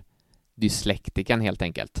för dyslektikern helt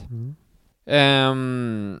enkelt.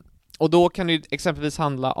 Och då kan det ju exempelvis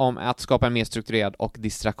handla om att skapa en mer strukturerad och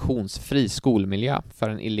distraktionsfri skolmiljö för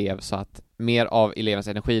en elev, så att mer av elevens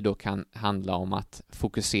energi då kan handla om att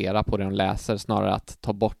fokusera på det de läser snarare att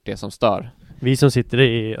ta bort det som stör. Vi som sitter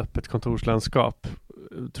i öppet kontorslandskap,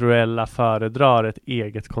 tror jag Ella föredrar ett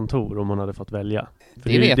eget kontor om hon hade fått välja. För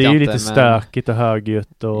det är ju lite stökigt och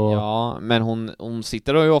högljutt och... Ja, men hon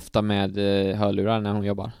sitter ju ofta med hörlurar när hon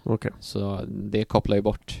jobbar. Okay. Så det kopplar ju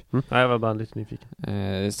bort. Jag var bara lite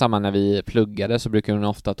nyfiken. Samma när vi pluggade så brukar hon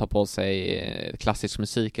ofta ta på sig klassisk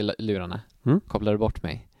musik i lurarna. Kopplade bort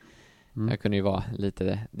mig. Jag kunde ju vara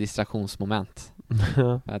lite distraktionsmoment.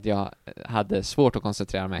 För att jag hade svårt att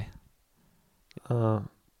koncentrera mig.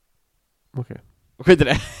 Okej. Skit i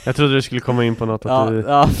det. Jag trodde du skulle komma in på något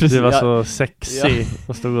att du var så sexig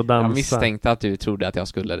och stod och dansade. Jag misstänkte att du trodde att jag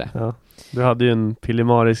skulle det. Ja. Du hade ju en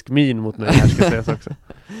pillemarisk min mot mig här, ska sägas också.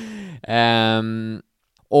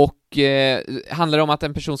 Handlar det om att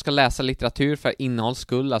en person ska läsa litteratur för innehålls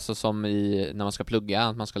skull, alltså som när man ska plugga,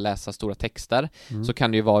 att man ska läsa stora texter, så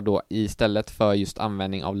kan det ju vara då istället för just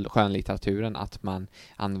användning av skönlitteraturen att man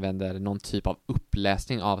använder någon typ av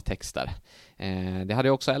uppläsning av texter. Det hade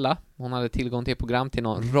ju också Ella. Hon hade tillgång till program till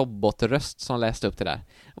någon robotröst som läste upp det där.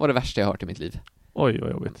 Det var det värsta jag hört i mitt liv. Oj,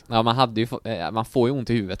 vad jobbigt. Ja, man får ju ont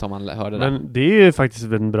i huvudet om man hör det där. Men det är ju faktiskt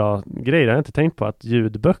en bra grej. Jag har inte tänkt på att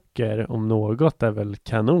ljudböcker om något är väl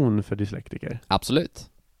kanon för dyslektiker. Absolut.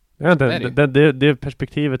 Det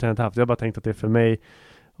perspektivet har jag inte haft. Jag har bara tänkt att det är för mig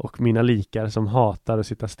och mina likar som hatar att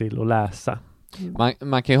sitta still och läsa.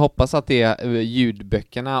 Man kan ju hoppas att det är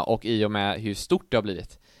ljudböckerna, och i och med hur stort det har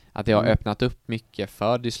blivit, att det har öppnat upp mycket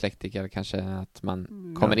för dyslektiker, kanske att man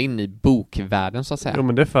kommer in i bokvärlden så att säga. Jo,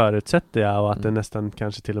 men det förutsätter jag, och att det nästan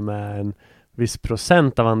kanske till och med är en viss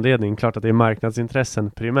procent av anledningen. Klart att det är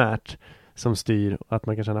marknadsintressen primärt som styr att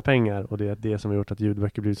man kan tjäna pengar, och det är det som har gjort att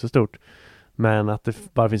ljudböcker blivit så stort. Men att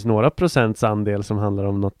det bara finns några procents andel som handlar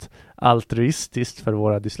om något altruistiskt för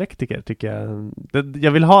våra dyslektiker, tycker jag.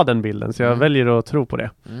 Jag vill ha den bilden, så jag väljer att tro på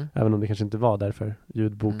det. Även om det kanske inte var därför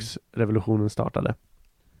ljudboksrevolutionen startade.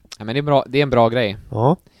 Ja, men det är en bra grej.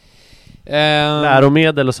 Ja.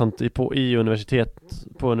 Läromedel och sånt på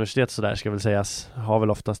universitet så där ska väl sägas, har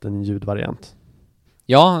väl oftast en ljudvariant.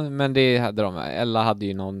 Ja, men det hade de. Ella hade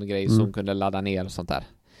ju någon grej som kunde ladda ner och sånt där.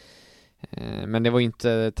 Men det var ju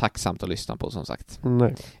inte tacksamt att lyssna på, som sagt.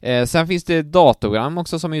 Nej. Sen finns det datorprogram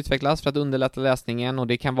också som utvecklas för att underlätta läsningen, och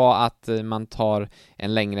det kan vara att man tar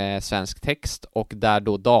en längre svensk text och där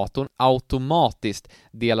då datorn automatiskt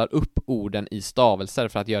delar upp orden i stavelser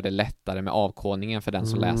för att göra det lättare med avkodningen för den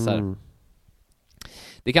som läser.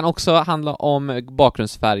 Det kan också handla om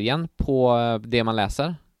bakgrundsfärgen på det man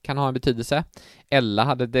läser. kan ha en betydelse. Ella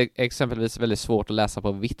hade det exempelvis väldigt svårt att läsa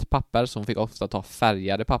på vitt papper, så hon fick ofta ta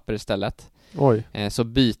färgade papper istället. Oj. Så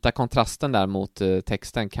byta kontrasten där mot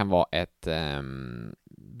texten kan vara ett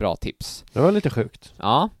bra tips. Det var lite sjukt.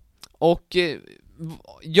 Ja, och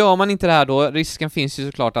gör man inte det här då, risken finns ju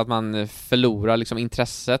såklart att man förlorar liksom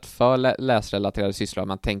intresset för läsrelaterade sysslor.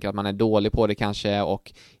 Man tänker att man är dålig på det kanske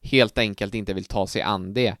och helt enkelt inte vill ta sig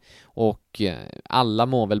an det. Och alla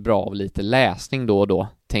mår väl bra av lite läsning då och då,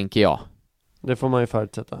 tänker jag. Det får man ju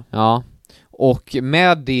förutsätta. Ja, och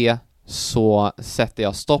med det så sätter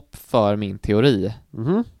jag stopp för min teori.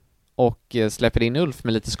 Och släpper in Ulf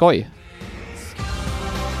med lite skoj.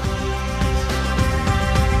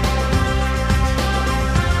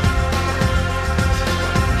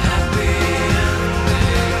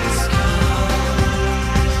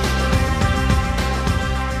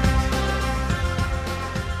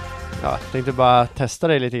 Ja, jag tänkte bara testa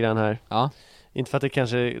dig lite grann här. Ja. Inte för att det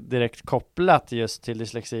kanske är direkt kopplat just till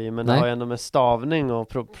dyslexi, men Nej. det har ju ändå med stavning och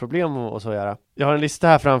problem och så att göra. Jag har en lista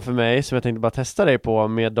här framför mig som jag tänkte bara testa dig på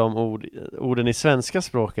med de orden i svenska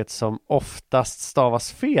språket som oftast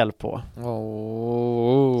stavas fel på.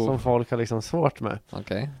 Som folk har liksom svårt med.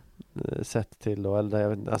 Okej. Sett till då, eller jag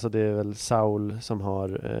vet inte, alltså det är väl Saul som har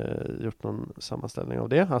gjort någon sammanställning av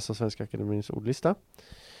det, alltså Svenska Akademins ordlista.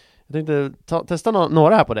 Jag tänkte testa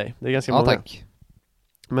några här på dig. Det är ganska många. Tack.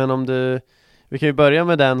 Men vi kan ju börja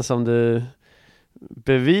med den som du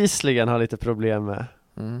bevisligen har lite problem med.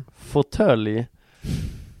 Fåtölj.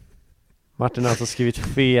 Martin har alltså skrivit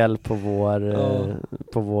fel på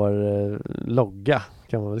vår logga,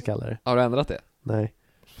 kan man väl kalla det. Har du ändrat det? Nej.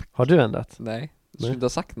 Har du ändrat? Nej. Du skulle inte ha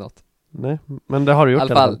sagt något. Nej, men det har du gjort i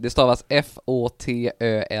alla fall. Det stavas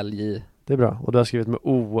F-O-T-Ö-L-J. Det är bra, och du har skrivit med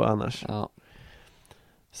O annars. Ja.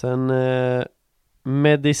 Sen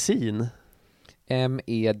medicin.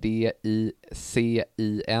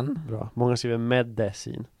 M-E-D-I-C-I-N. Bra, många skriver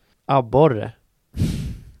medicin. Abborre.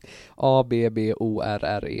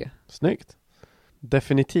 A-B-B-O-R-R-E. Snyggt.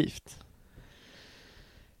 Definitivt.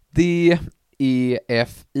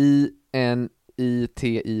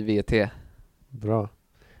 D-E-F-I-N-I-T-I-V-T. Bra.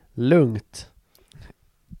 Lugnt.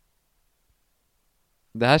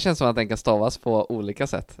 Det här känns som att den kan stavas på olika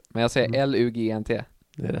sätt. Men jag säger L-U-G-N-T.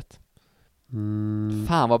 Det är rätt.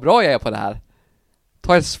 Fan vad bra jag är på det här.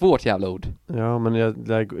 Ta ett svårt jävla ord. Ja, men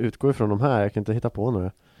jag utgår ifrån de här. Jag kan inte hitta på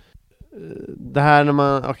några. Det här när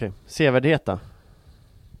man... Okej, sevärdhet då.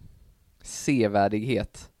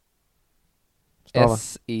 Sevärdighet. Stava.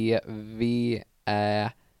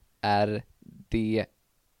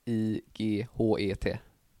 S-E-V-R-D-I-G-H-E-T.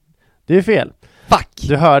 Det är fel. Fuck!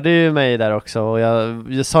 Du hörde ju mig där också, och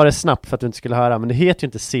jag sa det snabbt för att du inte skulle höra. Men det heter ju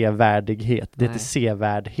inte sevärdighet. Det heter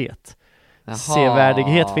sevärdhet. Jaha.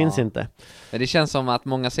 Sevärdighet finns inte. Men det känns som att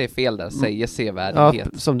många säger fel där. Säger sevärdighet.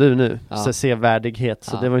 Ja, som du nu. Ja. Så sevärdighet.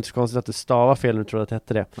 Så det var inte så konstigt att du stavar fel när du trodde att det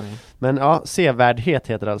hette det. Men ja, sevärdhet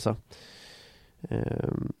heter det alltså.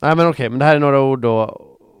 Nej men okej, men det här är några ord då.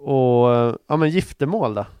 Och ja, men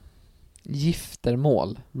giftermål då.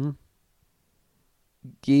 Giftermål.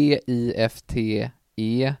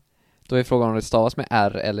 G-I-F-T-E. Då är frågan om det stavas med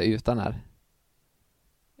R eller utan R.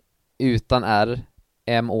 Utan R.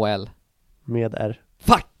 M-O-L. Med R.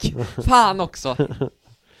 Fuck! Fan också!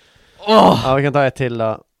 Ja, vi kan ta ett till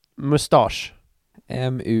då. Mustasch.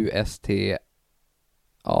 M-U-S-T-A-S-C-H.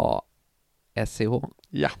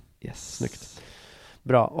 Ja. Yes. Snyggt.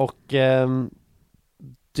 Bra, och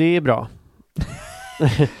det är bra.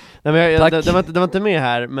 Nej, men det var inte med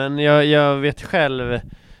här, men jag vet själv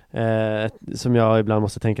som jag ibland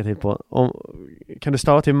måste tänka till på. Kan du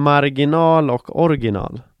stava till marginal och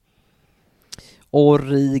original?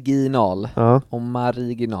 Original. Ja. Och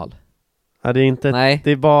marginal. Ja, det är inte Nej.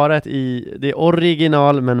 det är bara det är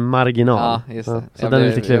original men marginal. Ja, just det. Så den är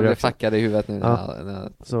lite klurig. Jag blev också. fackad i huvudet nu. Ja.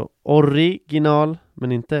 Så original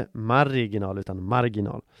men inte marginal utan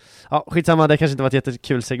marginal. Ja, skitsamma, det kanske inte var ett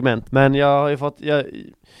jättekul segment, men jag har ju fått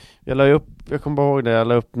jag la upp, jag kommer ihåg det, jag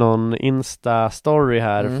la upp någon Insta-story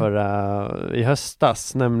här i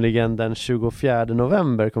höstas, nämligen den 24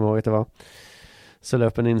 november, kommer jag ihåg att det var. Så la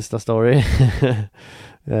upp en Insta-story.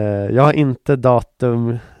 Jag har inte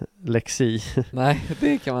datumlexi. Nej,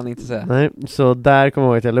 det kan man inte säga. Nej, så där kommer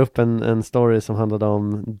jag ihåg att jag la upp en story som handlade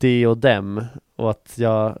om de och dem, och att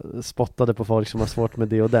jag spottade på folk som har svårt med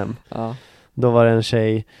de och dem. Ja. Då var det en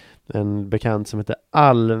tjej, en bekant som heter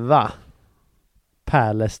Alva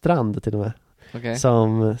Pärlestrand till och med,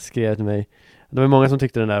 som skrev till mig. Det var många som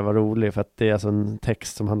tyckte den där var rolig, för att det är alltså en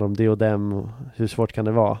text som handlar om det och dem och hur svårt kan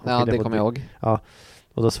det vara. Ja, det kommer jag ihåg. Ja,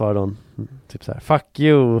 och då svarade hon typ så här: fuck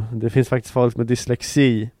you, det finns faktiskt folk med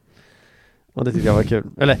dyslexi. Och det tyckte jag var kul.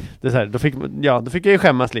 Eller, det är så här, då fick jag ju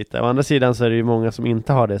skämmas lite. Å andra sidan så är det ju många som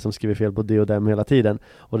inte har det, som skriver fel på det och dem hela tiden.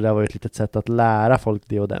 Och det där var ju ett litet sätt att lära folk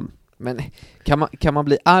det och dem. Men kan man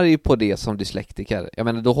bli arg på det som dyslektiker? Jag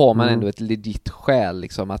menar, då har man ändå ett legit skäl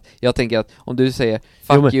liksom. Att jag tänker att om du säger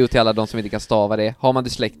fuck you till alla de som inte kan stava det, har man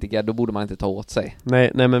dyslektiker, då borde man inte ta åt sig.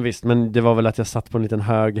 Nej men visst, men det var väl att jag satt på en liten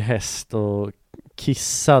hög häst och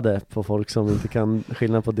kissade på folk som inte kan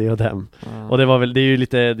skilja på det och dem. Och det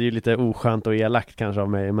är ju lite oskönt och elakt kanske av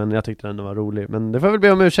mig, men jag tyckte den ändå var rolig. Men det får jag väl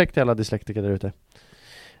be om ursäkt till alla dyslektiker där ute.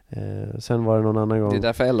 Sen var det någon annan gång. Det är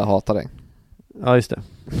därför Ella hatar dig. Ja, just det.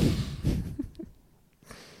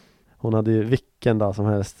 Hon hade ju vilken dag som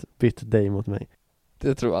helst bytt dig mot mig.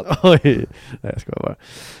 Det tror jag. Oj, nej, jag ska bara.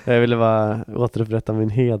 Jag ville bara återupprätta min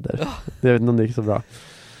heder. Jag vet inte om det gick så bra.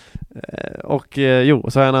 Och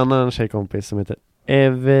så har jag en annan tjejkompis som heter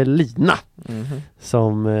Evelina.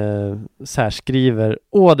 Som särskriver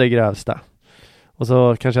det grövsta. Och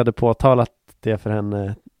så kanske jag hade påtalat det för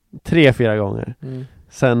henne 3-4 gånger.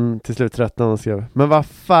 Sen till slut tröttnade hon och skrev: men vad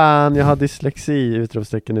fan, jag har dyslexi!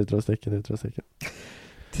 Utropstecken. 3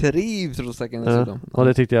 utropstecken dessutom. Och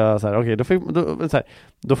det tyckte jag så här, okej,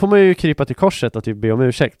 då får man ju krypa till korset och typ be om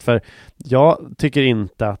ursäkt. För jag tycker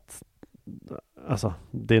inte att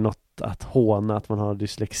det är något att håna att man har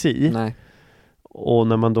dyslexi. Nej. Och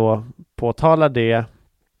när man då påtalar det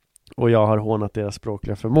och jag har hånat deras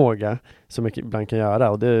språkliga förmåga, som jag ibland kan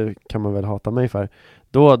göra, och det kan man väl hata mig för,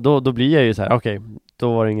 då blir jag ju så här, okej,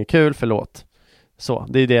 då var det inget kul, förlåt. Så,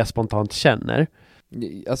 det är det jag spontant känner.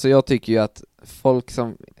 Alltså jag tycker ju att folk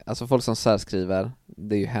som särskriver,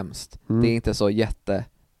 det är ju hemskt. Det är inte så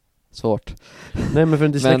jättesvårt. Nej, men för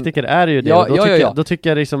en dyslektiker är det ju det. Ja, då tycker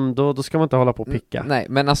jag liksom, då ska man inte hålla på och picka. Nej,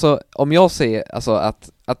 men alltså om jag säger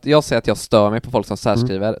att jag säger att jag stör mig på folk som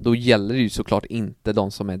särskriver, då gäller det ju såklart inte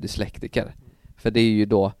de som är dyslektiker. För det är ju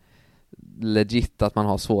då legit att man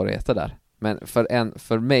har svårigheter där. Men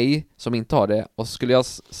för mig som inte har det, och så skulle jag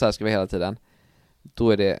särskriva hela tiden,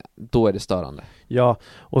 då är det störande. Ja,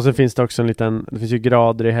 och så finns det också det finns ju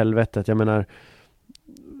grader i helvetet. Jag menar,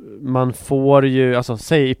 man får ju,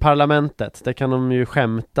 säg i parlamentet, där kan de ju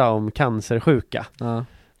skämta om cancersjuka. Ja.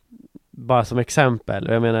 Bara som exempel.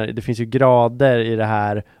 Och jag menar, det finns ju grader i det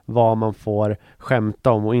här, vad man får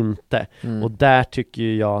skämta om och inte. Och där tycker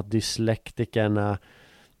ju jag att dyslektikerna,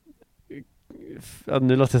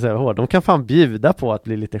 nu låter jag säga hård, de kan fan bjuda på att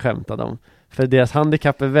bli lite skämtade om. För deras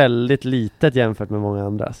handikapp är väldigt litet jämfört med många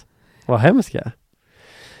andras. Vad hemskt jag.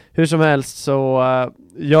 Hur som helst så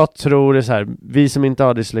jag tror det är så här, vi som inte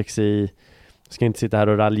har dyslexi ska inte sitta här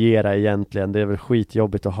och raljera egentligen. Det är väl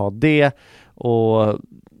skitjobbigt att ha det, och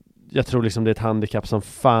jag tror liksom det är ett handikapp som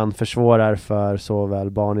fan försvårar för såväl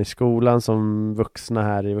barn i skolan som vuxna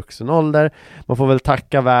här i vuxen ålder. Man får väl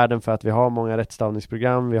tacka världen för att vi har många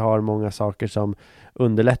rättstavningsprogram, vi har många saker som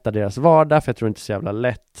underlättar deras vardag, för jag tror inte det är så jävla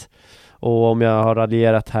lätt. Och om jag har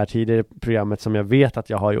raljerat här tidigare i programmet, som jag vet att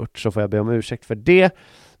jag har gjort, så får jag be om ursäkt för det.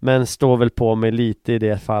 Men står väl på mig lite i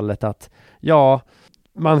det fallet att jag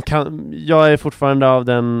är fortfarande av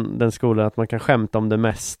den skolan att man kan skämta om det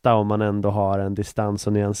mesta om man ändå har en distans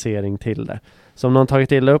och nyansering till det. Så om någon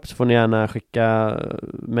tagit illa upp så får ni gärna skicka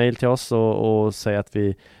mejl till oss och säga att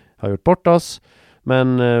vi har gjort bort oss.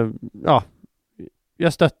 Men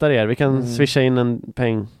jag stöttar er. Vi kan swisha in en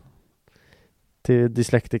peng till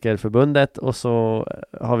Dyslektikerförbundet, och så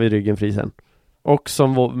har vi ryggen fri sen. Och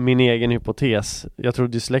som min egen hypotes, jag tror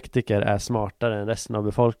dyslektiker är smartare än resten av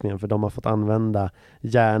befolkningen, för de har fått använda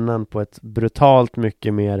hjärnan på ett brutalt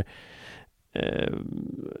mycket mer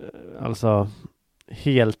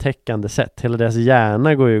heltäckande sätt. Hela deras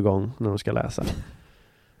hjärna går ju igång när de ska läsa.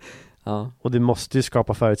 Ja. Och det måste ju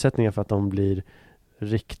skapa förutsättningar för att de blir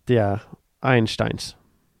riktiga Einsteins.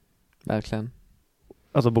 Verkligen.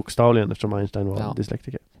 Alltså bokstavligen, eftersom Einstein var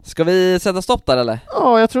dyslektiker. Ska vi sätta stopp där eller?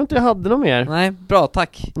 Ja, jag tror inte jag hade något mer. Nej, bra,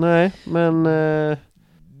 tack. Nej, men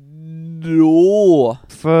då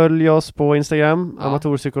följ oss på Instagram,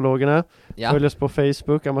 Amatörpsykologerna. Ja. Följ oss på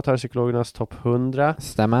Facebook, Amatörpsykologernas topp 100.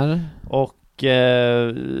 Stämmer. Och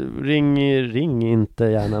ring inte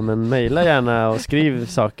gärna, men mejla gärna och skriv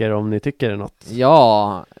saker om ni tycker det är något.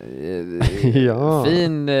 Ja, ja.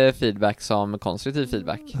 Fin feedback som konstruktiv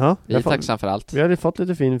feedback. Ja, vi är tacksamma för allt. Vi hade fått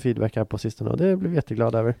lite fin feedback här på sistone, och det blev vi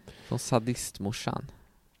jätteglada över. Från sadistmorsan.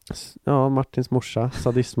 Ja, Martins morsa,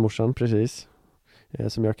 sadistmorsan, precis.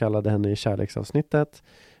 Som jag kallade henne i kärleksavsnittet.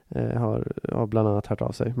 Har bland annat hört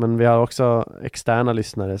av sig. Men vi har också externa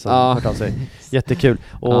lyssnare som har hört av sig. Jättekul.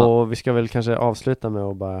 Och vi ska väl kanske avsluta med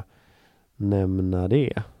att bara nämna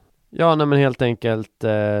det. Ja, men helt enkelt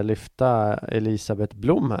lyfta Elisabeth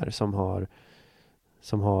Blom här, som har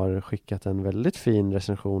som har skickat en väldigt fin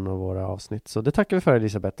recension av våra avsnitt. Så det tackar vi för,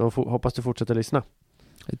 Elisabeth, och hoppas du fortsätter lyssna.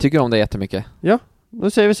 Jag tycker om det jättemycket. Ja,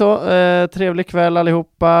 då säger vi så. Trevlig kväll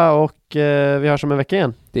allihopa, och vi hörs om en vecka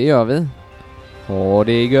igen. Det gör vi. Ha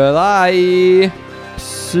det gött.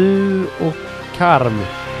 Psy och karm.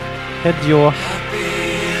 Hedjo.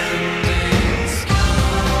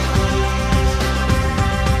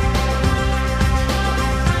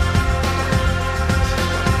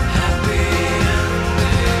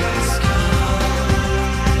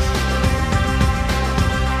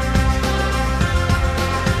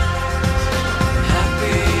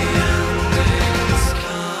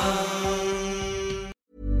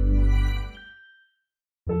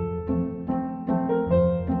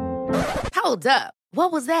 Hold up.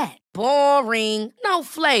 What was that? Boring. No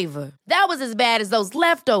flavor. That was as bad as those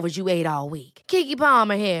leftovers you ate all week. Keke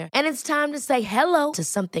Palmer here, and it's time to say hello to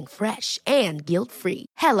something fresh and guilt-free.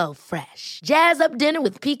 Hello Fresh. Jazz up dinner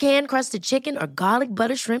with pecan-crusted chicken or garlic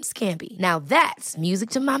butter shrimp scampi. Now that's music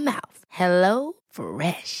to my mouth. Hello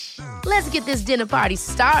Fresh. Let's get this dinner party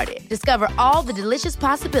started. Discover all the delicious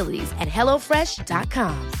possibilities at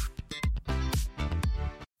hellofresh.com.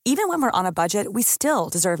 Even when we're on a budget, we still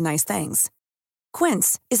deserve nice things.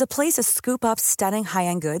 Quince is a place to scoop up stunning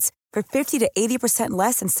high-end goods for 50 to 80%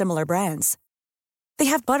 less than similar brands. They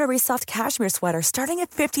have buttery soft cashmere sweaters starting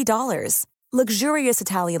at $50, luxurious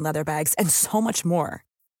Italian leather bags, and so much more.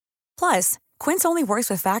 Plus, Quince only works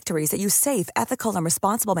with factories that use safe, ethical, and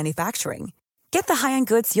responsible manufacturing. Get the high-end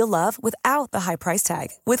goods you'll love without the high price tag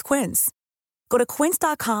with Quince. Go to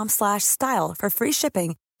quince.com/style for free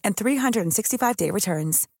shipping and 365-day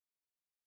returns.